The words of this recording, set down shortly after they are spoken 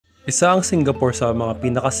Isa ang Singapore sa mga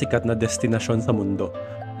pinakasikat na destinasyon sa mundo.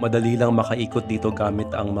 Madali lang makaikot dito gamit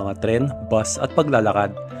ang mga tren, bus at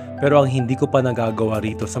paglalakad. Pero ang hindi ko pa nagagawa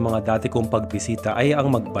rito sa mga dati kong pagbisita ay ang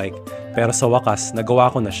magbike. Pero sa wakas,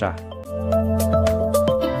 nagawa ko na siya.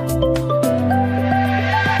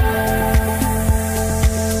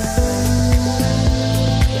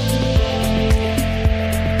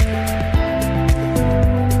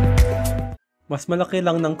 Mas malaki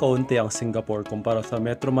lang ng kaunti ang Singapore kumpara sa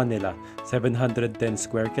Metro Manila, 710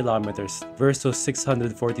 square kilometers versus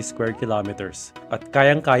 640 square kilometers. At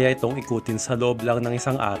kayang-kaya itong ikutin sa loob lang ng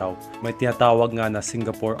isang araw. May tinatawag nga na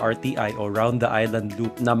Singapore RTI o Round the Island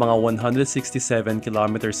Loop na mga 167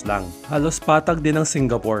 kilometers lang. Halos patag din ang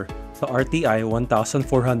Singapore. Sa RTI,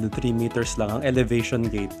 1,403 meters lang ang elevation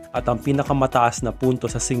gate at ang pinakamataas na punto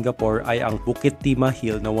sa Singapore ay ang Bukit Timah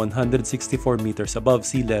Hill na 164 meters above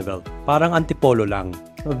sea level. Parang antipolo lang.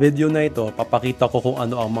 Sa video na ito, papakita ko kung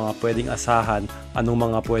ano ang mga pwedeng asahan, anong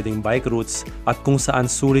mga pwedeng bike routes, at kung saan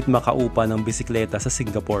sulit makaupa ng bisikleta sa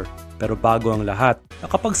Singapore. Pero bago ang lahat,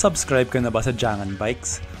 nakapag-subscribe ka na ba sa Jangan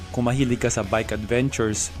Bikes? Kung mahilig ka sa bike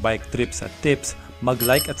adventures, bike trips at tips,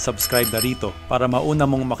 mag-like at subscribe na rito para mauna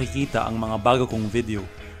mong makikita ang mga bago kong video.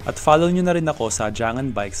 At follow nyo na rin ako sa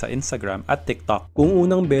Jangan Bikes sa Instagram at TikTok. Kung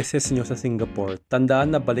unang beses nyo sa Singapore,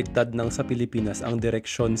 tandaan na baliktad ng sa Pilipinas ang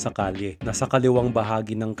direksyon sa kalye. Nasa kaliwang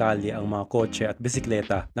bahagi ng kalye ang mga kotse at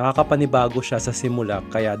bisikleta. Nakakapanibago siya sa simula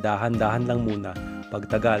kaya dahan-dahan lang muna.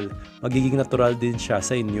 Pagtagal, magiging natural din siya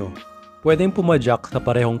sa inyo. Pwedeng pumadyak sa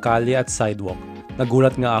parehong kalye at sidewalk.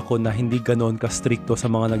 Nagulat nga ako na hindi ganoon ka-stricto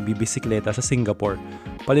sa mga nagbibisikleta sa Singapore.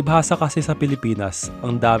 Palibhasa kasi sa Pilipinas,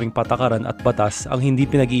 ang daming patakaran at batas ang hindi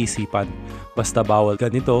pinag-iisipan. Basta bawal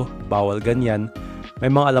ganito, bawal ganyan.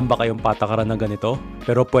 May mga alam ba kayong patakaran na ganito?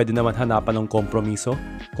 Pero pwede naman hanapan ng kompromiso?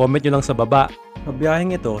 Comment nyo lang sa baba. Sa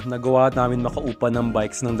biyaheng ito, nagawa namin makaupa ng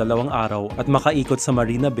bikes ng 2 araw at makaikot sa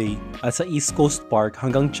Marina Bay at sa East Coast Park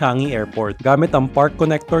hanggang Changi Airport gamit ang Park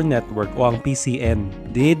Connector Network o ang PCN.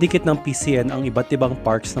 Dinidikit ng PCN ang iba't ibang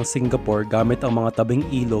parks ng Singapore gamit ang mga tabing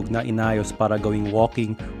ilog na inayos para gawing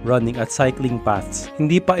walking, running at cycling paths.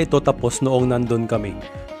 Hindi pa ito tapos noong nandun kami.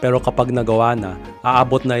 Pero kapag nagawa na,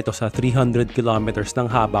 aabot na ito sa 300 kilometers ng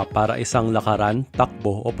haba para isang lakaran,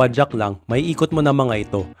 takbo o padyak lang, may ikot mo na mga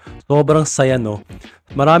ito. Sobrang saya no?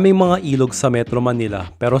 Maraming mga ilog sa Metro Manila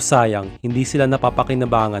pero sayang, hindi sila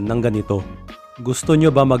napapakinabangan ng ganito. Gusto nyo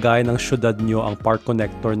ba magaya ng syudad nyo ang Park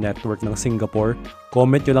Connector Network ng Singapore?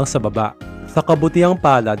 Comment nyo lang sa baba. Sa kabutihang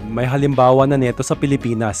palad, may halimbawa na neto sa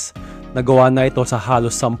Pilipinas. Nagawa na ito sa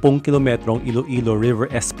halos 10 kilometrong Iloilo River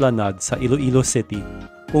Esplanade sa Iloilo City.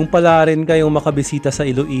 Kung pala rin kayong makabisita sa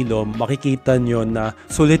Iloilo, makikita nyo na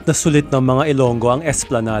sulit ng mga Ilonggo ang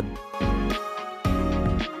Esplanade.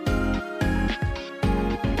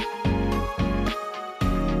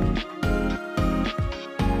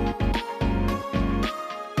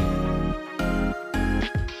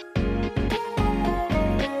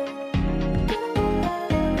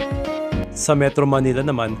 Sa Metro Manila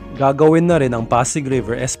naman, gagawin na rin ang Pasig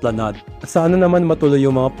River Esplanade. Sana naman matuloy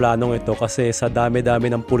yung mga planong ito kasi sa dami-dami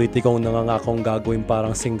ng politikong nangangakong gagawin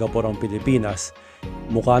parang Singapore ang Pilipinas,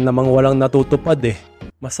 mukha namang walang natutupad eh.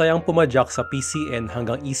 Masayang pumadyak sa PCN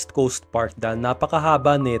hanggang East Coast Park dahil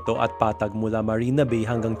napakahaba nito at patag mula Marina Bay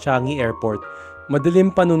hanggang Changi Airport. Madilim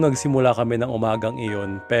pa nung nagsimula kami ng umagang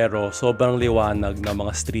iyon pero sobrang liwanag ng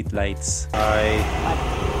mga street lights. Hi,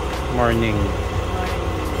 morning.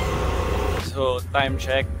 So time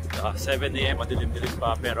check, 7 AM, madilim-dilim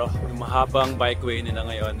pa pero yung mahabang bikeway nila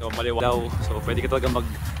ngayon, maliwalaw. So pwede ka talaga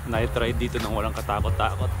mag-night ride dito nang walang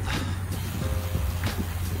katakot-takot.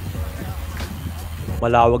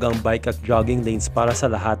 Malawag ang bike at jogging lanes para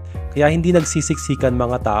sa lahat, kaya hindi nagsisiksikan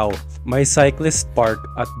mga tao. May cyclist park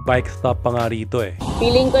at bike stop pa nga rito eh.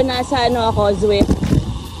 Feeling ko nasa ako, Zwift.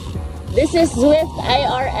 This is Zwift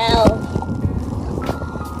IRL.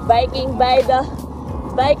 Biking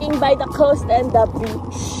by the coast and the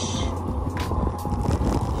beach.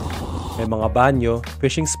 May mga banyo,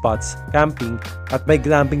 fishing spots, camping, at may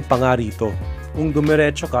glamping pa nga rito. Kung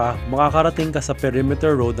dumiretso ka, makakarating ka sa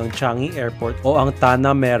Perimeter Road ng Changi Airport o ang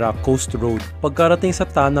Tanah Merah Coast Road. Pagkarating sa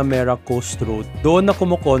Tanah Merah Coast Road, doon na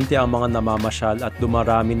kumukonti ang mga namamasyal at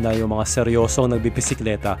dumarami na yung mga seryosong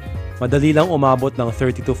nagbibisikleta. Madali lang umabot ng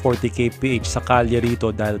 30 to 40 kph sa kalye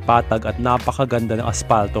rito dahil patag at napakaganda ng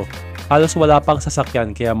aspalto. Halos wala pang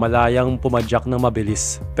sasakyan kaya malayang pumadyak ng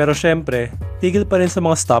mabilis. Pero syempre, tigil pa rin sa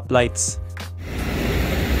mga stoplights.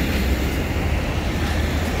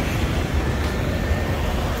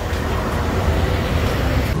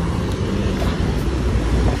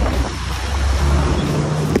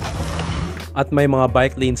 At may mga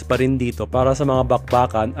bike lanes pa rin dito para sa mga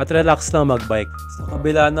bakbakan at relax lang magbike. Sa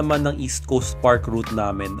kabila naman ng East Coast Park route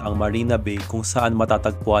namin, ang Marina Bay kung saan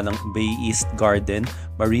matatagpuan ang Bay East Garden,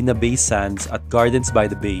 Marina Bay Sands at Gardens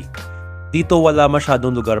by the Bay. Dito wala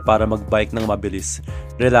masyadong lugar para magbike ng mabilis.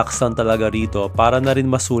 Relax lang talaga rito para na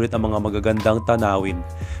rin masulit ang mga magagandang tanawin.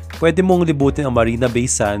 Pwede mong libutin ang Marina Bay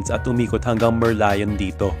Sands at umikot hanggang Merlion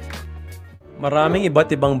dito. Maraming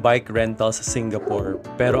iba't ibang bike rental sa Singapore,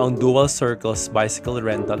 pero ang Dual Circles Bicycle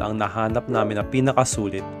Rental ang nahanap namin na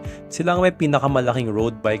pinakasulit. Sila ang may pinakamalaking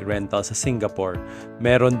road bike rental sa Singapore.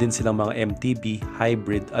 Meron din silang mga MTB,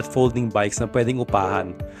 hybrid at folding bikes na pwedeng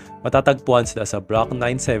upahan. Matatagpuan sila sa Block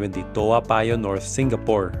 970, Toa Payoh North,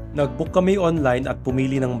 Singapore. Nag-book kami online at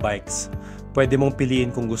pumili ng bikes. Pwede mong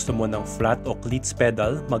piliin kung gusto mo ng flat o cleats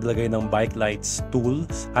pedal, maglagay ng bike lights,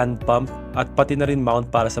 tools, hand pump, at pati na rin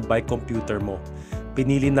mount para sa bike computer mo.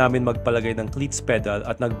 Pinili namin magpalagay ng cleats pedal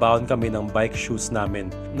at nagbaon kami ng bike shoes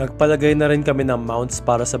namin. Nagpalagay na rin kami ng mounts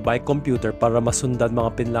para sa bike computer para masundan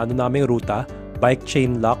mga pinlano naming ruta, bike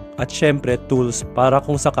chain lock, at syempre tools para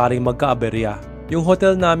kung sakaring magkaaberya. Yung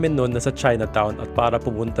hotel namin noon nasa Chinatown at para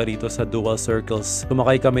pumunta rito sa Dual Circles,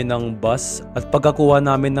 sumakay kami ng bus at pagkakuha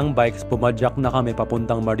namin ng bikes, pumadyak na kami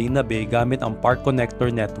papuntang Marina Bay gamit ang Park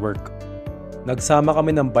Connector Network. Nagsama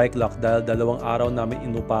kami ng bike lock dahil 2 araw namin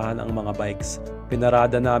inupahan ang mga bikes.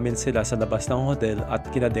 Pinarada namin sila sa labas ng hotel at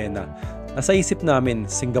kinadena. Nasa isip namin,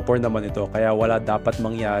 Singapore naman ito kaya wala dapat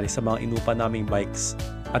mangyari sa mga inupa naming bikes.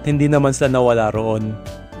 At hindi naman sila nawala roon.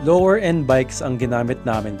 Lower end bikes ang ginamit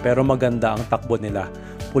namin pero maganda ang takbo nila.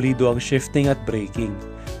 Pulido ang shifting at braking.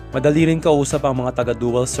 Madali rin kausap ang mga taga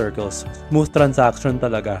Dual Circles. Smooth transaction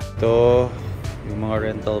talaga. Ito yung mga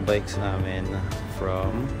rental bikes namin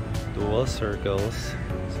from Dual Circles,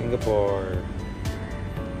 Singapore.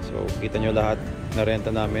 So kita nyo lahat na renta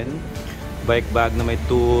namin. Bike bag na may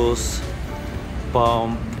tools,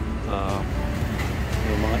 pump,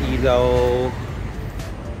 yung mga ilaw.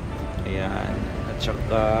 Ayan.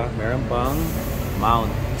 Tsaka meron pang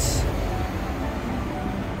mounts.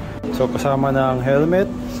 So kasama na ang helmet.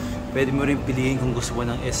 Pwede mo rin piliin kung gusto mo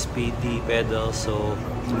ng SPD pedal. So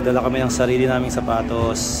magdala kami ng sarili naming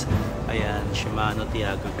sapatos. Ayan, Shimano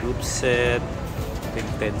Tiago group set.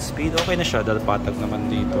 10 speed. Okay na siya dahil patag naman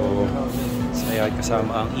dito. So ayan,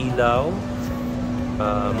 kasama ang ilaw.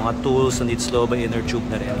 Mga tools, nandito slow by inner tube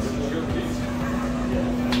na rin.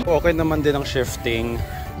 Okay naman din ang shifting.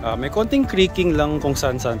 May konting creaking lang kung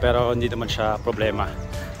saan-saan pero hindi naman siya problema.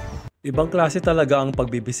 Ibang klase talaga ang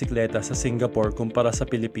pagbibisikleta sa Singapore kumpara sa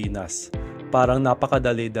Pilipinas. Parang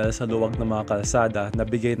napakadali dahil sa luwag ng mga kalsada na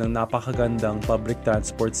bigay ng napakagandang public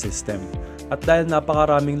transport system. At dahil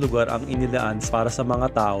napakaraming lugar ang inilaan para sa mga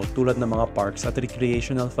tao tulad ng mga parks at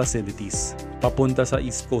recreational facilities. Papunta sa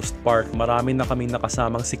East Coast Park, marami na kaming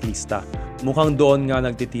nakasamang siklista. Mukhang doon nga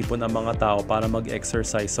nagtitipon ang mga tao para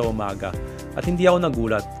mag-exercise sa umaga. At hindi ako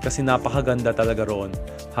nagulat kasi napakaganda talaga roon.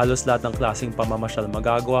 Halos lahat ng klaseng pamamasyal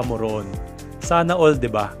magagawa mo roon. Sana all, 'di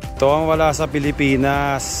ba? Ito ang wala sa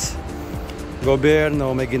Pilipinas.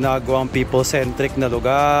 Gobyerno may ginagawang people-centric na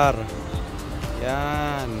lugar.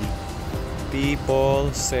 Yan.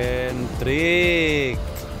 People-centric.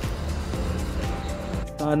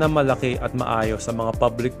 Sana malaki at maayos ang mga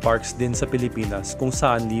public parks din sa Pilipinas kung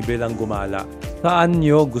saan libre lang gumala. Saan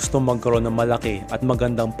nyo gusto magkaroon ng malaki at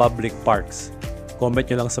magandang public parks? Comment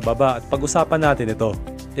nyo lang sa baba at pag-usapan natin ito.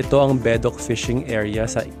 Ito ang Bedok Fishing Area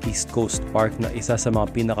sa East Coast Park na isa sa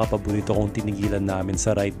mga pinakapaborito kong tinigilan namin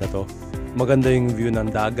sa ride na to. Maganda yung view ng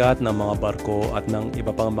dagat, ng mga barko at ng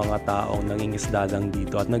iba pang mga taong nangingisda lang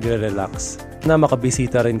dito at nagre-relax. Na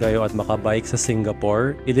makabisita rin kayo at makabike sa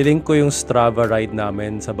Singapore, ililink ko yung Strava ride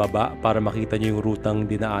namin sa baba para makita nyo yung rutang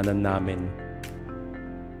dinaanan namin.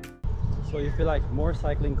 So if you like more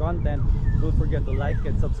cycling content, don't forget to like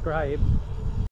and subscribe.